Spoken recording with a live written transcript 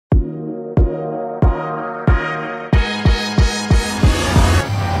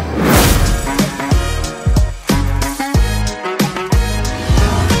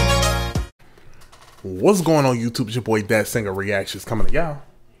What's going on YouTube? It's your boy ThatSingerReactions coming to y'all.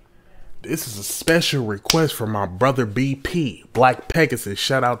 This is a special request from my brother BP, Black Pegasus.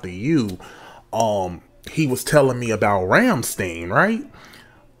 Shout out to you. He was telling me about Rammstein, right?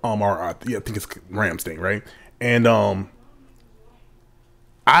 Yeah, I think it's Rammstein, right? And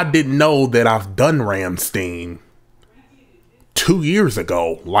I didn't know that I've done Rammstein 2 years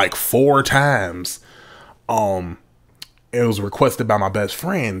ago, like 4 times. It was requested by my best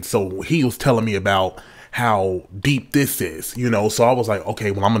friend, so he was telling me about how deep this is, you know. So I was like,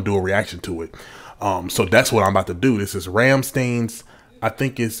 okay, well, I'm gonna do a reaction to it. So that's what I'm about to do. This is Rammstein's, I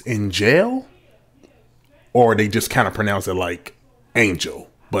think it's Engel, or they just kind of pronounce it like Angel,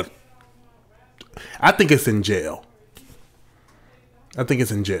 but I think it's Engel. I think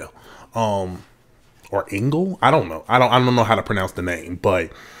it's Engel, or Engel. I don't know. I don't know how to pronounce the name,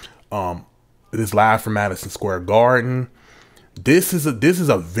 but it is live from Madison Square Garden. This is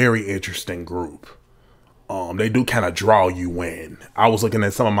a very interesting group. They do kind of draw you in. I was looking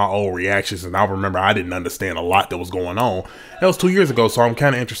at some of my old reactions, and I remember I didn't understand a lot that was going on. That was 2 years ago, so I'm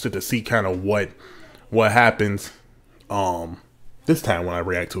kind of interested to see kind of what happens this time when I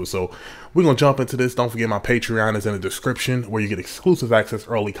react to it. So we're gonna jump into this. Don't forget my Patreon is in the description, where you get exclusive access,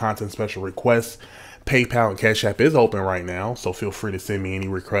 early content, special requests. PayPal and CashApp is open right now, so feel free to send me any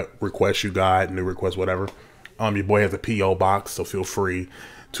requests you got, new requests, whatever. Your boy has a P.O. box, so feel free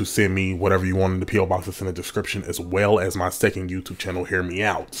to send me whatever you want in the P.O. box that's in the description, as well as my second YouTube channel, Hear Me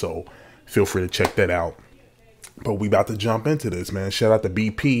Out. So feel free to check that out. But we about to jump into this, man. Shout out to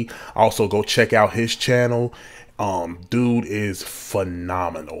BP. Also, go check out his channel. Dude is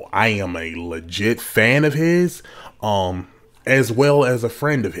phenomenal. I am a legit fan of his, as well as a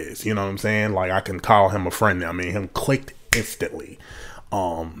friend of his. You know what I'm saying? Like, I can call him a friend now. I mean, him clicked instantly.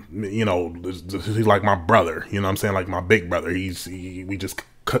 You know, he's like my brother, you know what I'm saying? Like my big brother. We just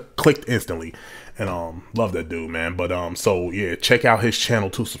clicked instantly, and love that dude, man. But so yeah, check out his channel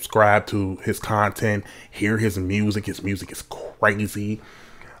to subscribe to his content, hear his music. His music is crazy.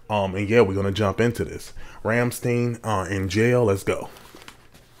 And yeah, we're gonna jump into this. Rammstein, Engel, let's go.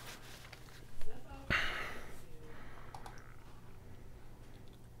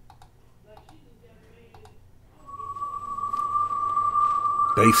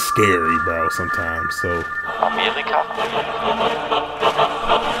 They scary, bro, sometimes, so. Amerika.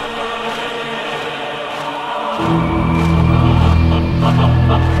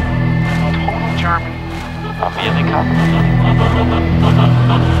 Total German. Amerika.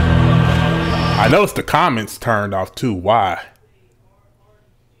 I noticed the comments turned off too. Why?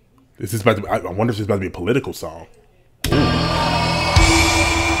 This is about to be, I wonder if this is about to be a political song.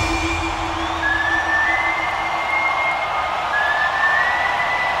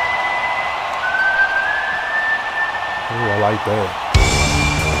 Ooh, I like that.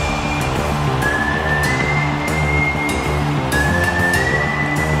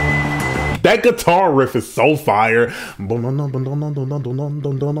 That guitar riff is so fire.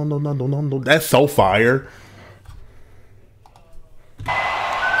 That's so fire.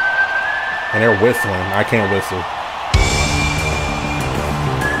 And they're whistling. I can't whistle.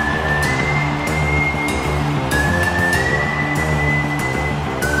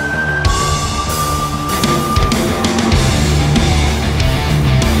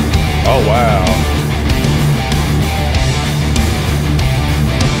 Oh, wow.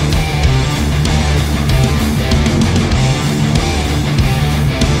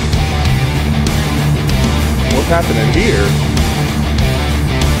 What's happening here?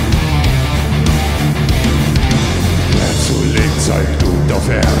 Wer zu Lebzeiten auf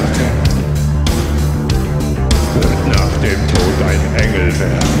Erden wird nach dem Tod ein Engel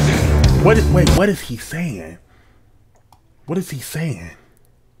werden. What is he saying? What is he saying?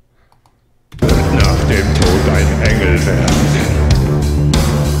 Nach dem Tod ein Engel werden.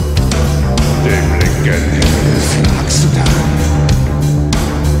 Dem linken Himmel fragst du dann,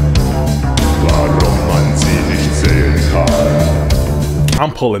 warum man sie nicht sehen kann.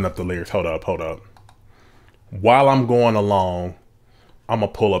 I'm pulling up the lyrics. Hold up. While I'm going along, I'm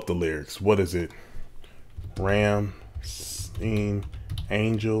gonna pull up the lyrics. What is it? Rammstein,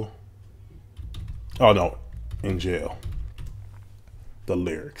 Angel. Oh no, Engel. The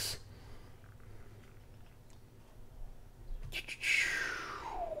lyrics.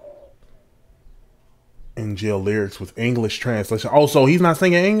 Engel lyrics with English translation. Oh, so he's not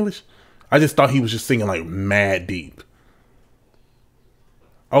singing English? I just thought he was just singing like mad deep.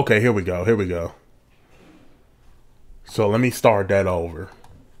 Okay, here we go. So let me start that over.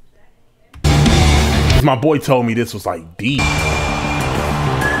 My boy told me this was like deep.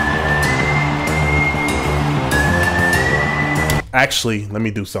 Actually, let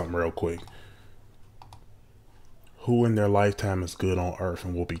me do something real quick. Who in their lifetime is good on earth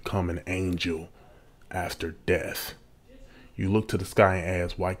and will become an angel after death? You look to the sky and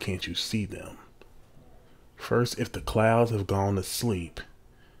ask, why can't you see them? First, if the clouds have gone to sleep,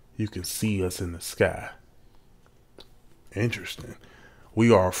 you can see us in the sky. Interesting.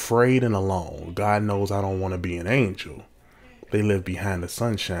 We are afraid and alone. God knows I don't want to be an angel. They live behind the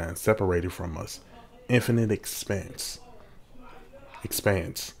sunshine, separated from us. Infinite expanse.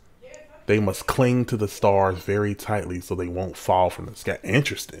 They must cling to the stars very tightly so they won't fall from the sky.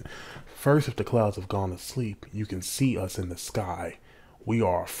 Interesting. First, if the clouds have gone to sleep, you can see us in the sky. We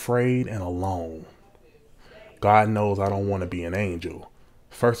are afraid and alone. God knows I don't want to be an angel.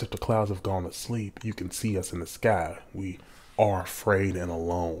 First, if the clouds have gone to sleep, you can see us in the sky. We are afraid and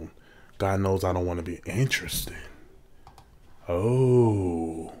alone. God knows I don't want to be interesting.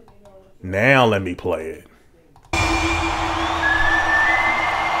 Oh, now let me play it.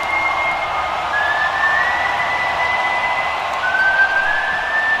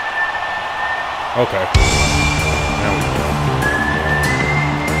 Okay. Now we go.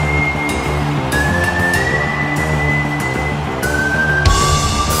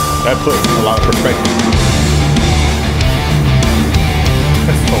 That puts a lot of perspective.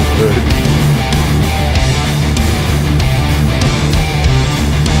 That's so good.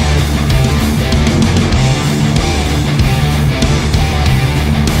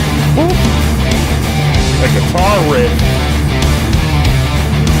 Woo. That guitar riff.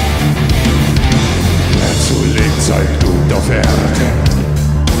 Dazu lebt sein Blut auf Erden,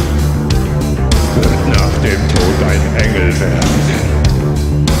 wird nach dem Tod ein Engel werden.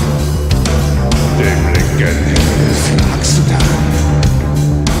 Dem linken Himmel fragst du dann,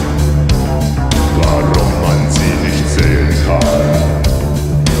 warum man sie nicht sehen kann.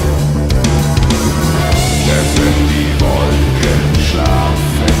 Denn wenn die Wolken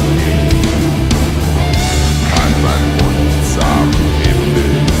schlafen liegen, kann man uns am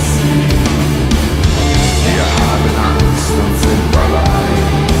Himmel sehen. Wir haben Angst und sind allein.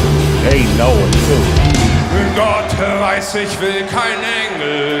 They know it too. Gott weiß, ich will kein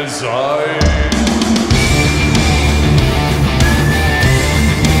Engel sein.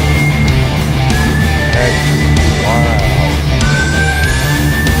 Wow.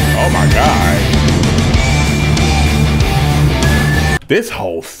 Oh my God. This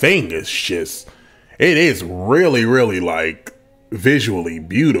whole thing is just, it is really, really like visually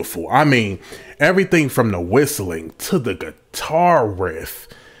beautiful. I mean, everything from the whistling to the guitar riff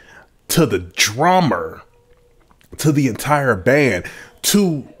to the drummer to the entire band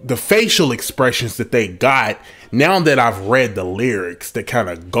to the facial expressions that they got. Now that I've read the lyrics that kind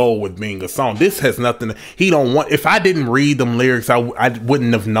of go with being a song, this has nothing. He don't want. If I didn't read them lyrics, I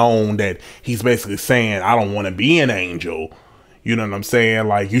wouldn't have known that he's basically saying I don't want to be an angel. You know what I'm saying?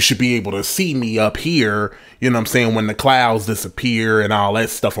 Like, you should be able to see me up here. You know what I'm saying? When the clouds disappear and all that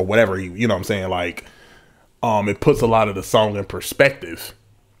stuff or whatever. You know what I'm saying? Like, it puts a lot of the song in perspective.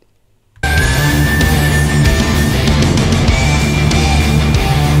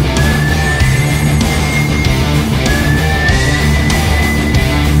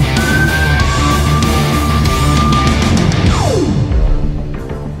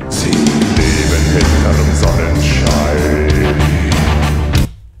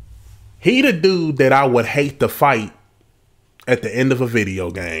 He the dude that I would hate to fight at the end of a video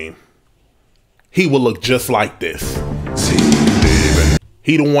game. He would look just like this.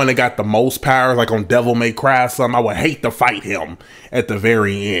 He the one that got the most powers, like on Devil May Cry or something. I would hate to fight him at the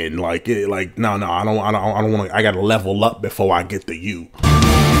very end. Like, no, I don't want to. I gotta level up before I get to you.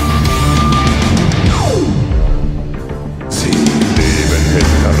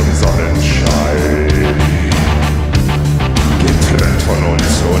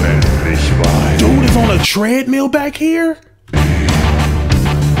 Dude is on a treadmill back here?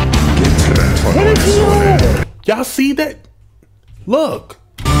 What is he on? Y'all see that? Look.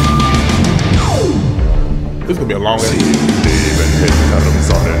 This is gonna be a long ass video.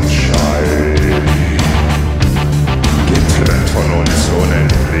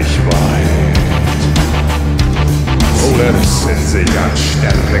 Oh, that is.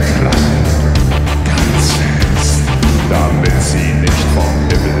 Damit sie nicht vom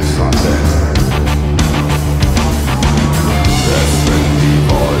Himmel fallen. Dass wenn die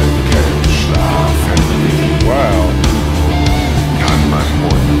Wolken schlafen liegen, Wow. kann man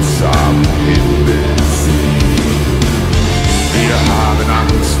uns am Himmel sehen. Wir haben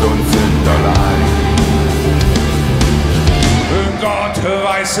Angst und sind allein. Gott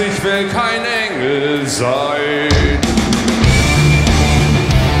weiß, ich will kein Engel sein.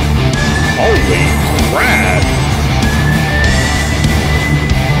 Holy crap.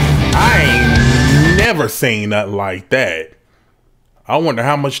 I ain't never never seen nothing like that. I wonder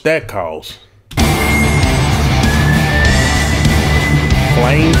how much that costs.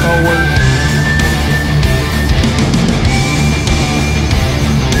 Flamethrower.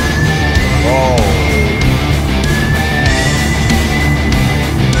 Oh.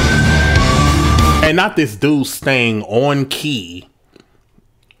 And not this dude staying on key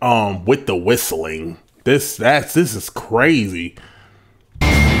with the whistling. This is crazy.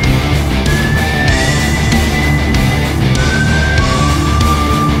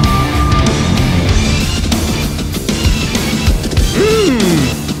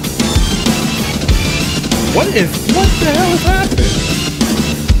 What the hell is happening?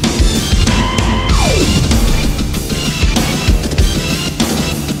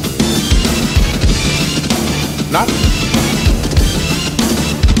 Not.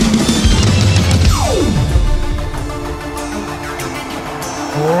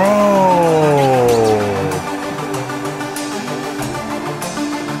 Bro.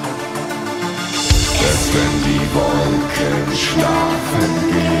 Erst wenn die Wolken schlafen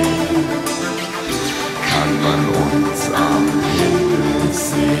gehen, kann man uns am Himmel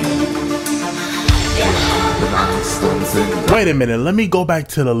sehen. Wir haben Angst und sind. Wait a minute, let me go back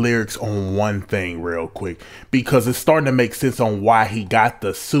to the lyrics on one thing real quick, because it's starting to make sense on why he got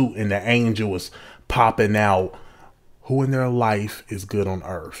the suit and the angel was popping out. Who in their life is good on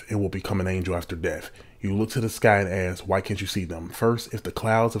earth and will become an angel after death? You look to the sky and ask, why can't you see them? First, if the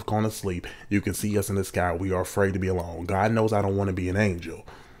clouds have gone to sleep, you can see us in the sky. We are afraid to be alone. God knows I don't want to be an angel.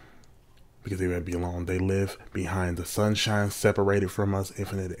 Because they would be alone. They live behind the sunshine, separated from us,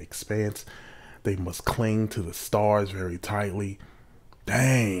 infinite expanse. They must cling to the stars very tightly.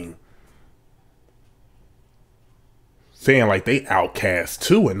 Dang. Saying like they outcast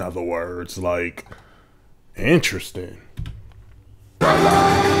too, in other words. Like, interesting. Gott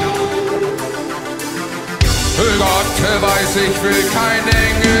weiß, ich will kein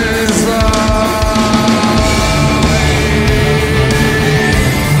Engel sein.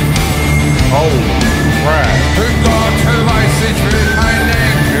 Oh, crap. Gott weiß, ich will kein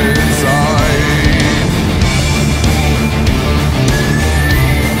Engel sein.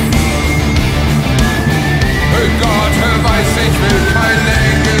 Gott weiß, ich will kein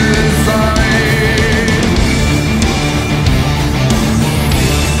Engel sein.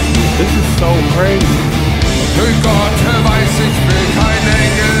 This is so crazy. Gott weiß, ich will kein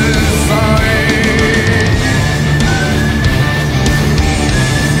Engel sein.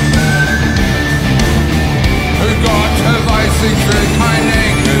 Gott weiß, ich will kein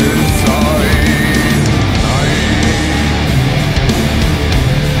Engel sein. Nein.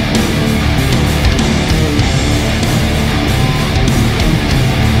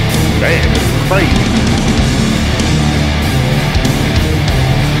 Man, this is crazy.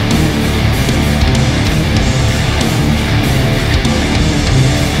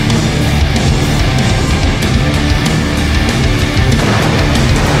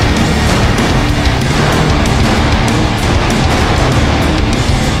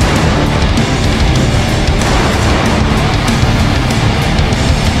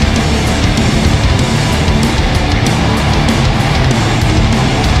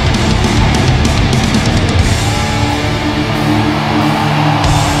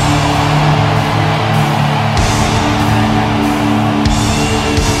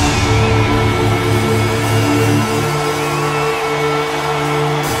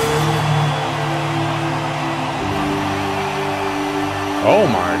 Oh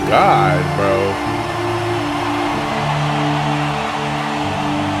my God, bro.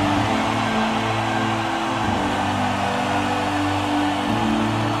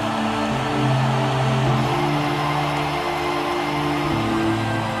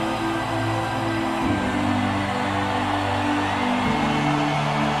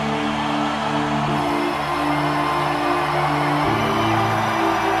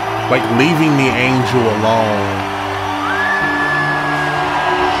 Like leaving the angel alone.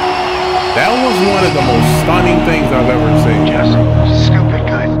 That was one of the most stunning things I've ever seen. Just stupid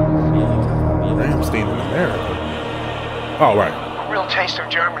good. Rammstein in America. Oh, right. A real taste of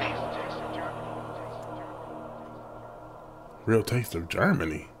Germany. Real taste of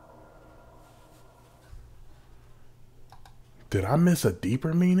Germany. Did I miss a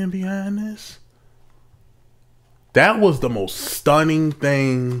deeper meaning behind this? That was the most stunning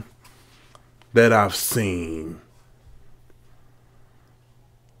thing that I've seen.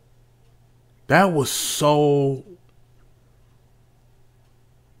 That was so...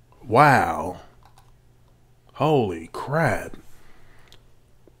 Wow. Holy crap.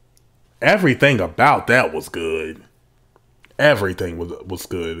 Everything about that was good. Everything was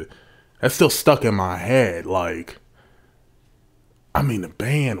good. That's still stuck in my head. Like, I mean, the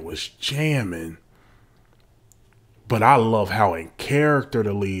band was jamming, but I love how in character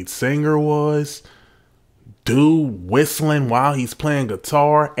the lead singer was. Dude whistling while he's playing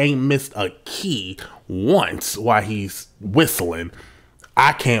guitar, ain't missed a key once while he's whistling.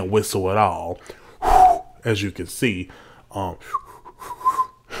 I can't whistle at all, as you can see. I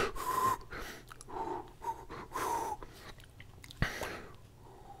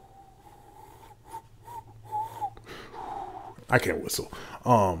can't whistle.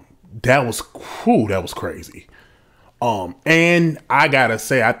 That was crazy. And I gotta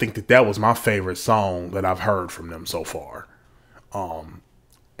say, I think that was my favorite song that I've heard from them so far.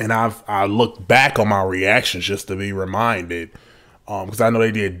 And I looked back on my reactions just to be reminded, because I know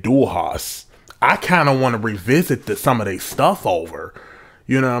they did Duhas. I kind of want to revisit some of their stuff over.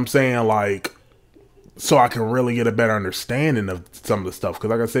 You know what I'm saying? Like, so I can really get a better understanding of some of the stuff. Because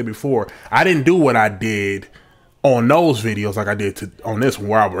like I said before, I didn't do what I did on those videos like I did on this one,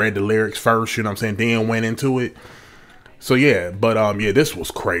 where I read the lyrics first, you know what I'm saying, then went into it. So yeah, but yeah, this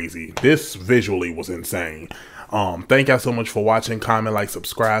was crazy. This visually was insane. Thank y'all so much for watching. Comment, like,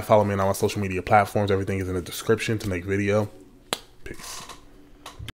 subscribe, follow me on all my social media platforms. Everything is in the description to make video. Peace.